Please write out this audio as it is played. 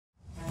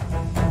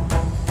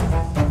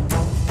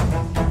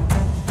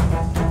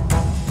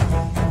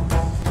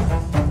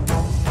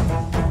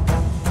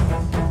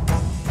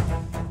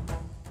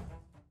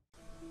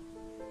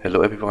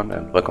Hello everyone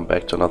and welcome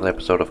back to another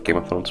episode of Game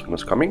of Thrones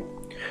Winter's Coming.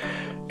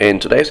 In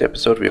today's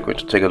episode we are going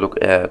to take a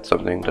look at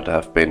something that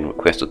I've been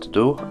requested to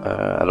do.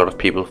 A lot of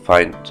people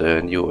find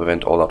the new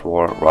event All Out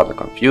War rather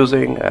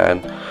confusing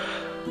and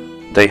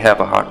they have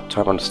a hard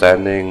time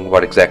understanding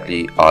what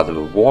exactly are the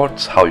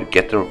rewards, how you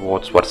get the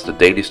rewards, what's the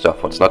daily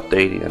stuff, what's not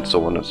daily, and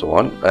so on and so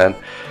on. And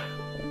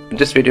in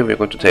this video we're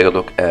going to take a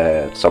look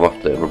at some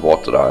of the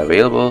rewards that are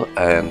available,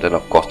 and then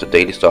of course the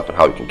daily stuff and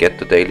how you can get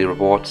the daily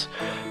rewards,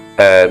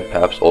 and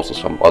perhaps also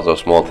some other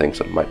small things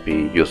that might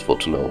be useful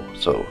to know.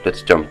 So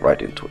let's jump right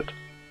into it.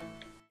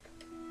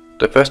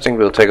 The first thing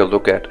we'll take a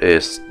look at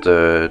is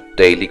the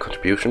daily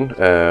contribution,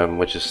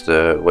 which is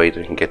the way that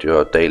you can get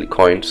your daily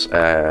coins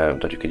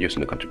that you can use in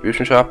the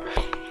contribution shop.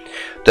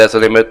 There's a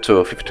limit to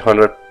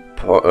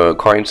 1500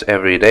 coins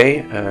every day,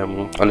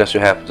 unless you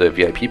have the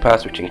VIP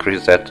pass, which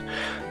increases that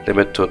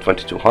limit to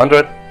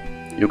 2200.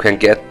 You can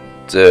get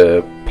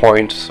the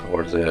points,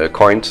 or the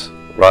coins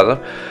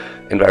rather,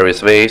 in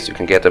various ways. You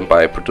can get them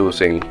by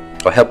producing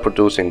or help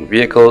producing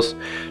vehicles.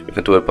 You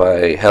can do it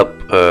by help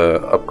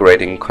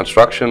upgrading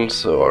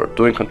constructions or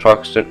doing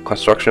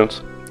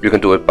constructions. You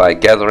can do it by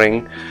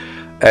gathering,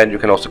 and you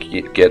can also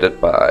get it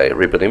by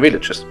rebuilding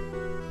villages.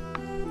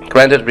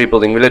 Granted,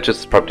 rebuilding villages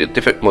is probably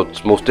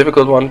the most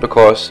difficult one,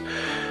 because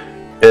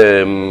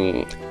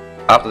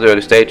after the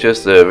early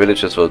stages the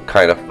villages will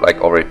kind of like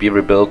already be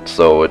rebuilt,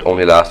 so it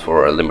only lasts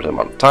for a limited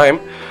amount of time.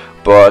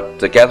 But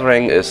the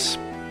gathering is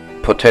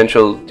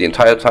potential the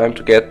entire time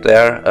to get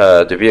there.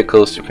 The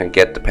vehicles you can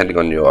get depending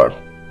on your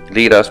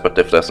leaders, but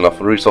if there's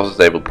enough resources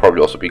they will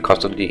probably also be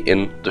constantly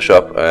in the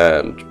shop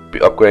and be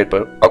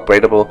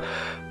upgradable.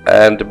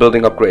 And the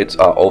building upgrades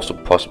are also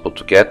possible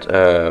to get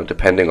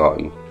depending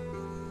on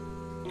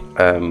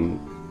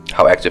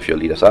how active your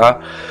leaders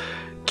are.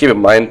 Keep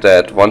in mind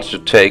that once you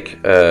take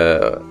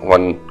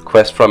one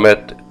quest from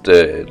it,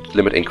 the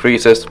limit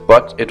increases,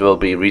 but it will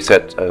be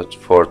reset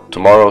for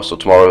tomorrow. So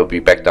tomorrow will be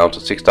back down to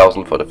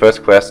 6000 for the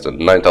first quest, and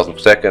 9000 for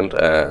second,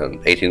 and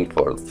 18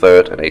 for the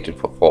third, and 18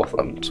 for fourth,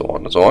 and so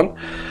on and so on.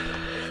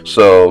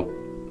 So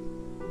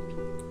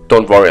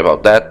don't worry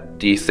about that.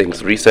 These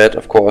things reset,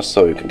 of course,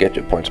 so you can get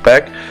your points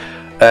back.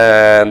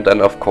 And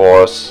then of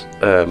course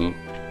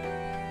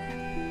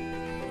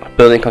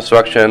building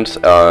constructions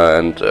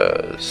and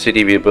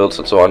city rebuilds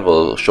and so on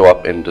will show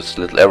up in this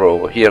little arrow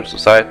over here to the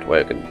side, where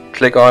you can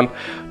click on.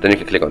 Then you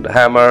can click on the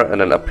hammer and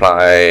then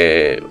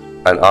apply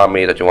an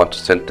army that you want to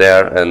send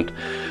there, and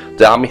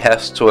the army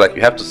has to, like,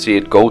 you have to see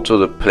it go to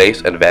the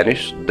place and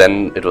vanish.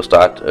 Then it will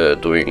start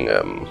doing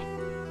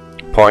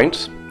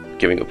points,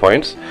 giving you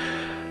points.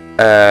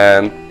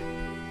 And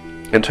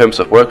in terms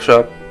of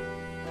workshop,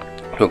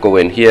 you'll go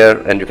in here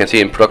and you can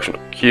see in production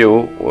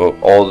queue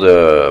all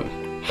the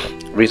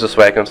resource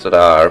wagons that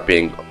are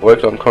being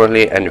worked on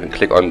currently, and you can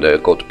click on the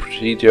go to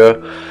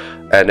procedure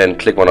and then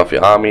click one of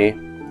your army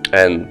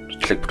and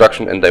click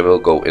production, and they will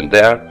go in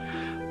there.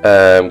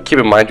 Keep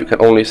in mind you can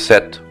only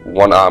set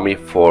one army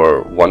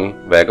for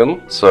one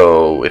wagon,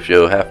 so if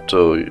you have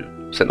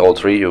to send all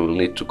three you will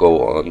need to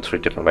go on 3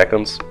 different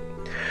wagons.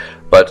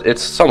 But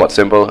it's somewhat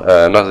simple,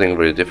 nothing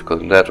really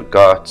difficult in that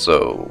regard,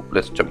 so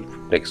let's jump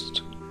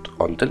next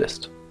on the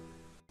list.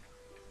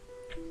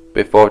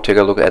 Before we take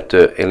a look at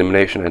the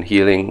elimination and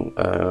healing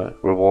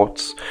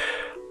rewards,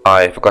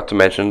 I forgot to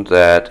mention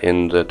that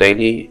in the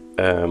daily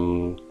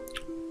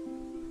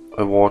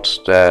rewards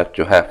that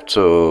you have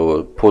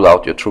to pull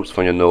out your troops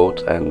from your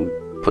node and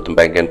put them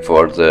back in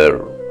for the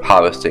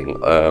harvesting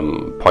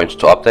points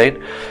to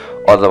update.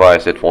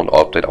 Otherwise it won't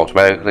update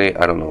automatically.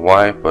 I don't know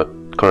why, but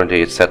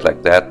currently it's set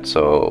like that.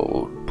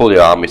 So pull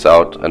your armies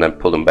out and then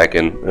pull them back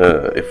in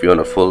if you're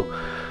not full,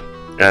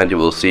 and you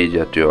will see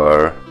that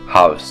your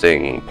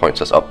harvesting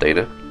points as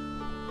updated.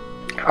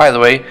 Either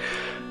way,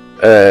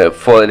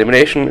 for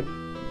elimination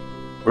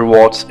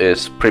rewards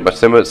is pretty much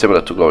similar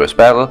to Glorious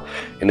Battle,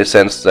 in the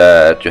sense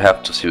that you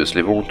have to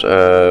seriously wound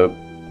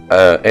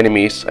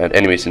enemies, and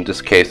enemies in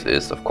this case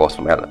is of course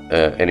from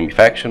enemy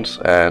factions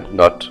and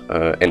not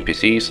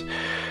NPCs.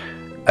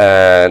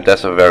 And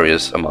there's a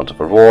various amount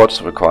of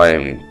rewards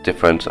requiring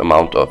different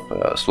amount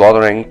of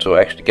slaughtering to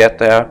actually get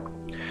there,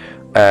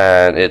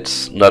 and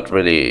it's not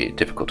really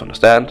difficult to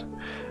understand.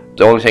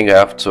 The only thing you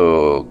have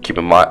to keep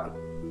in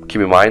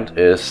mind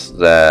is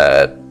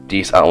that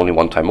these are only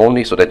one time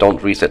only, so they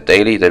don't reset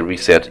daily, they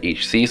reset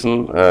each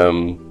season.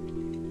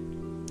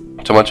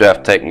 So once you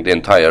have taken the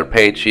entire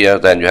page here,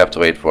 then you have to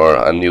wait for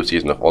a new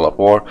season of All Out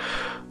War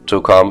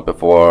to come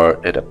before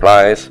it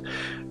applies.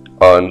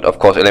 And of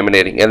course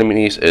eliminating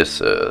enemies is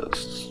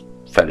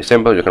fairly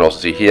simple. You can also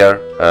see here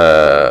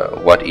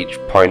what each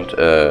point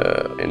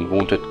in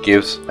wounded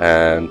gives,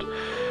 and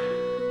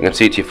you can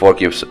see tier 4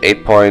 gives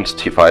 8 points,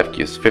 tier 5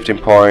 gives 15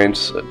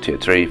 points, tier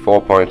 3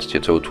 4 points,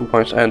 tier 2 2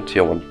 points, and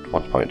tier 1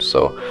 1 point.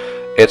 So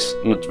it's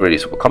not really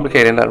super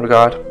complicated in that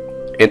regard.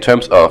 In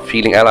terms of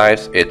healing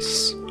allies,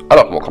 it's a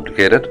lot more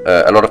complicated.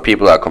 A lot of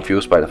people are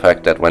confused by the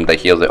fact that when they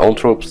heal their own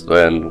troops,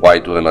 then why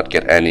do they not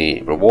get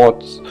any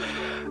rewards?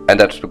 And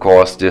that's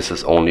because this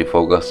is only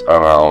focused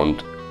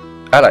around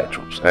allied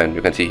troops. And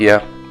you can see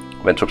here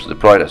When troops are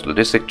deployed as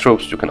logistic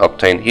troops, you can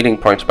obtain healing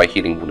points by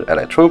healing wounded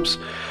allied troops,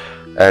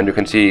 and you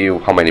can see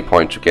how many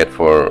points you get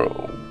for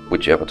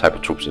whichever type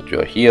of troops that you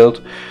are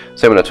healed.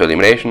 Similar to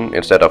elimination,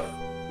 instead of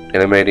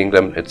eliminating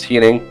them, it's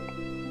healing.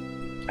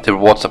 The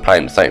rewards apply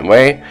in the same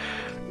way,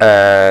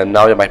 and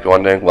now you might be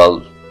wondering,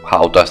 well,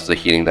 how does the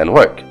healing then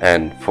work?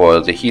 And for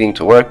the healing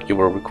to work, you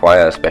will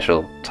require a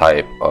special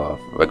type of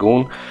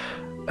Wagoon,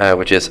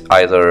 which is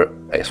either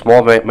a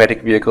small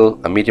medic vehicle,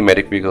 a medium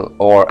medic vehicle,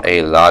 or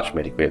a large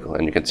medic vehicle.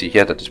 And you can see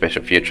here that the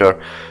special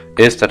feature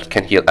is that it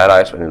can heal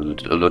allies when in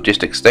a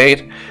logistic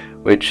state,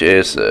 which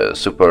is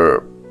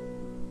super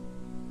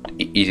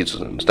easy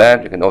to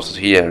understand. You can also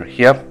see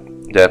here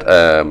that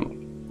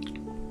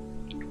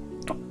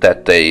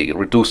that they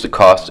reduce the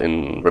cost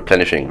in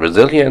replenishing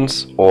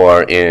resilience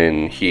or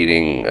in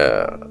healing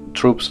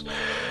troops.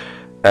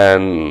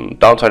 And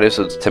downside is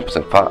it's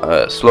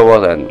 10% slower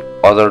than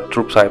other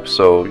troop types,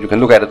 so you can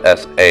look at it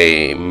as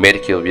a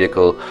medical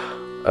vehicle,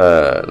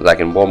 like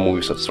in war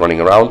movies that's running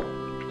around.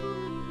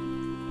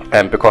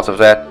 And because of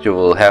that, you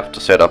will have to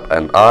set up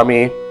an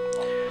army,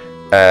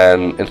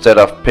 and instead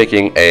of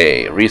picking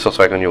a resource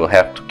wagon, you will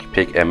have to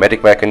pick a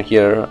medic wagon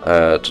here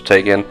to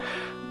take in,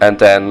 and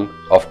then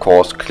of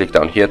course click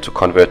down here to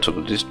convert to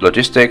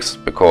logistics,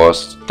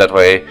 because that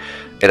way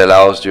it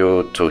allows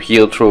you to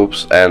heal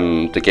troops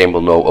and the game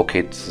will know,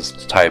 okay, this is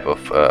the type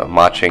of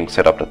marching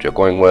setup that you're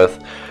going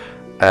with.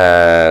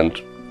 And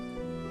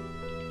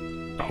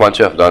once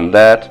you have done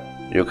that,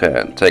 you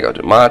can take out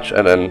your march,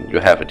 and then you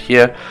have it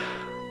here.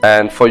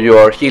 And for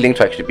your healing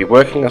to actually be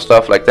working and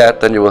stuff like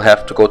that, then you will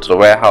have to go to the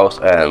warehouse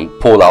and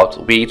pull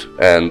out wheat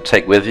and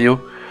take with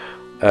you,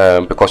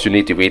 because you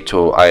need the wheat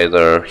to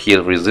either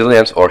heal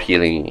resilience or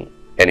healing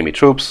enemy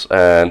troops.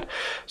 And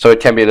so it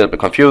can be a little bit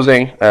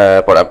confusing,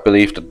 but I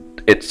believe that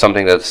it's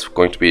something that's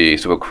going to be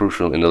super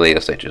crucial in the later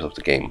stages of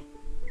the game.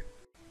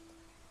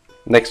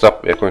 Next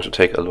up, we're going to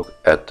take a look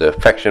at the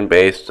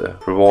faction-based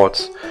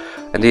rewards,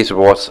 and these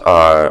rewards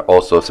are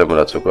also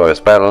similar to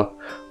Glorious Battle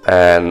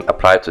and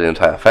apply to the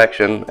entire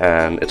faction,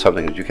 and it's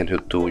something that you can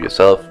do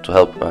yourself to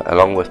help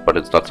along with, but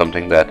it's not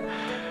something that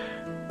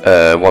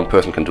one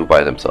person can do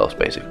by themselves,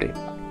 basically.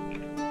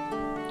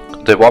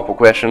 The war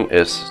progression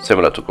is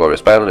similar to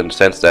Glorious Battle in the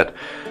sense that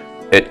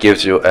it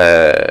gives you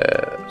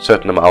a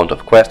certain amount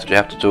of quests that you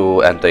have to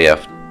do, and they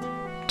have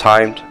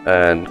timed,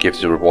 and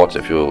gives you rewards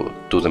if you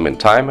do them in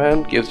time,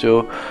 and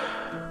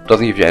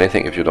doesn't give you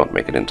anything if you don't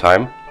make it in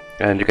time.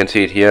 And you can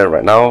see it here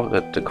right now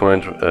that the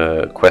current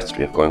quest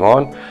we have going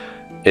on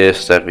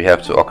is that we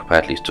have to occupy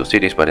at least 2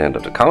 cities by the end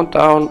of the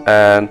countdown,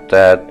 and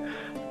that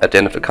at the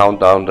end of the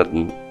countdown that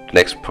the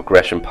next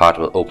progression part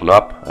will open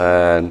up,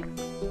 and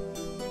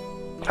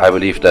I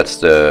believe that's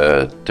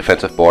the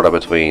defensive border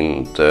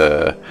between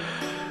the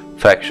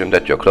faction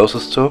that you're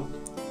closest to.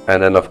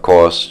 And then of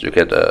course you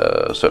get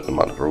a certain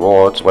amount of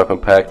rewards, weapon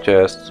pack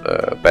chests,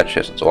 badge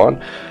chests, and so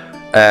on.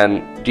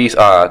 And these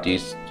are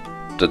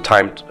the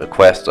timed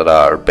quests that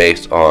are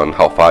based on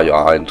how far you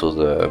are into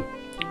the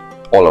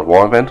all-out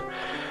war event.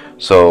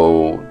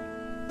 So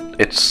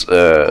it's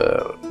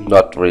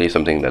not really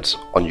something that's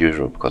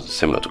unusual, because it's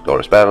similar to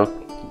Glorious Battle.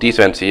 These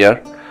events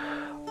here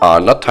are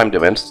not timed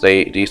events.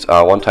 These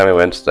are one-time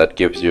events that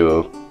gives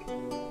you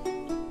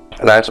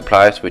alliance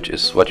supplies, which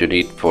is what you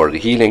need for the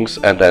healings,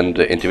 and then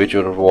the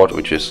individual reward,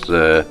 which is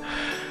the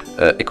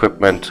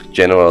equipment,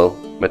 general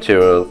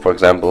material, for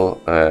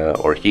example,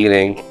 or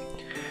healing.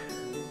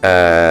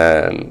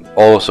 And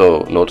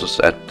also notice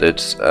that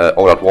it's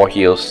all-out war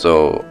heals,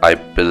 so I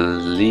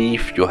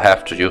believe you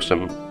have to use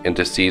them in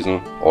this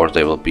season or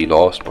they will be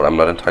lost, but I'm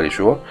not entirely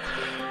sure.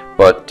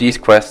 But these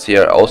quests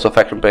here are also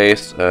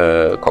faction-based,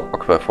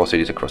 occupy 4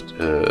 cities across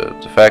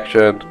the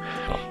faction,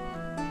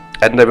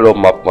 and they will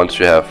open up once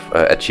you have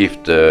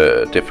achieved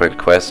the different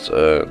quest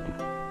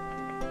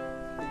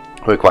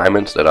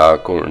requirements that are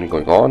currently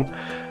going on.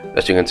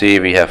 As you can see,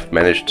 we have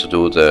managed to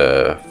do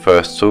the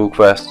first 2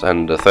 quests,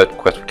 and the 3rd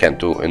quest we can't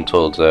do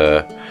until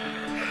the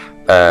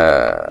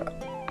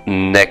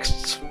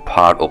next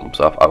part opens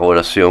up. I would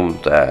assume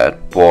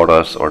that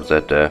borders, or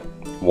that the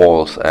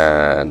walls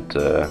and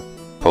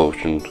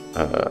potion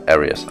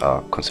areas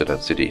are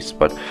considered cities,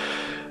 but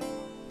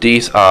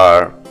these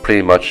are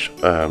pretty much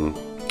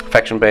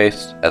faction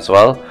based as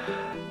well.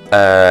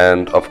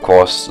 And of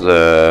course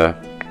the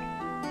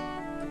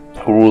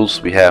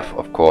rules, we have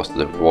of course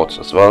the rewards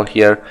as well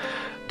here.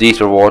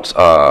 These rewards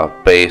are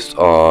based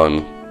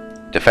on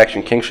the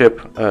faction kingship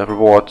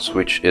rewards,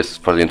 which is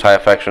for the entire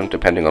faction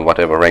depending on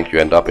whatever rank you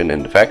end up in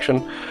the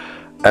faction.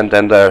 And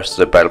then there's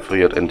the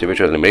battlefield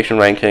individual elimination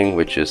ranking,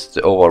 which is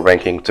the overall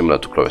ranking similar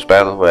to Glorious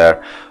Battle,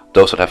 where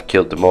those that have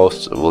killed the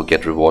most will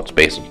get rewards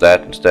based on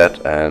that instead.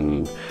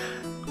 And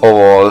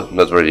overall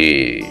not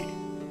really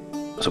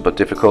super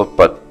difficult,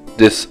 but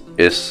this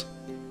is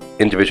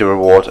individual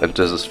reward and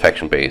this is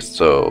faction based,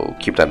 so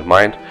keep that in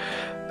mind.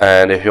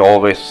 And if you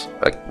always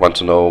want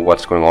to know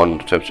what's going on in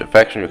terms of your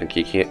faction, you can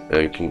click here,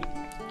 you can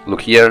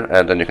look here,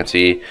 and then you can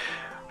see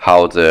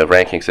how the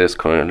rankings is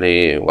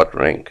currently, what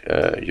rank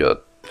your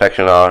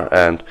faction are.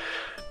 And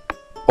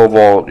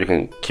overall you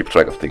can keep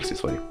track of things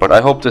this way. But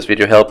I hope this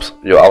video helps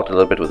you out a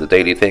little bit with the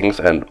daily things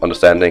and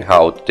understanding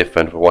how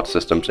different reward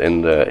systems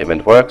in the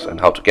event works and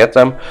how to get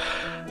them.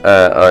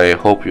 I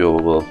hope you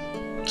will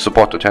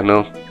support the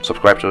channel,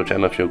 subscribe to the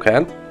channel if you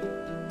can.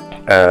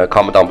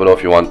 Comment down below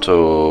if you want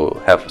to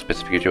have a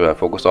specific video I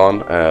focus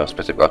on, a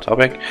specific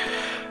topic.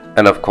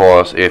 And of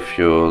course, if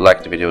you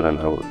like the video, then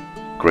I would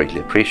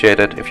greatly appreciate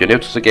it. If you're new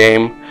to the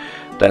game,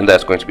 then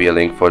there's going to be a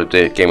link for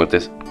the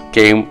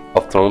Game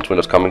of Thrones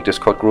Winter's Coming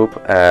Discord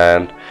group,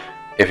 and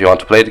if you want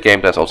to play the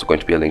game, there's also going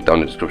to be a link down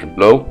in the description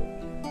below.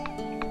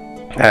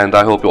 And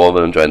I hope you all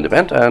will enjoy the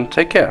event, and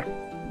take care.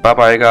 Bye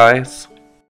bye guys.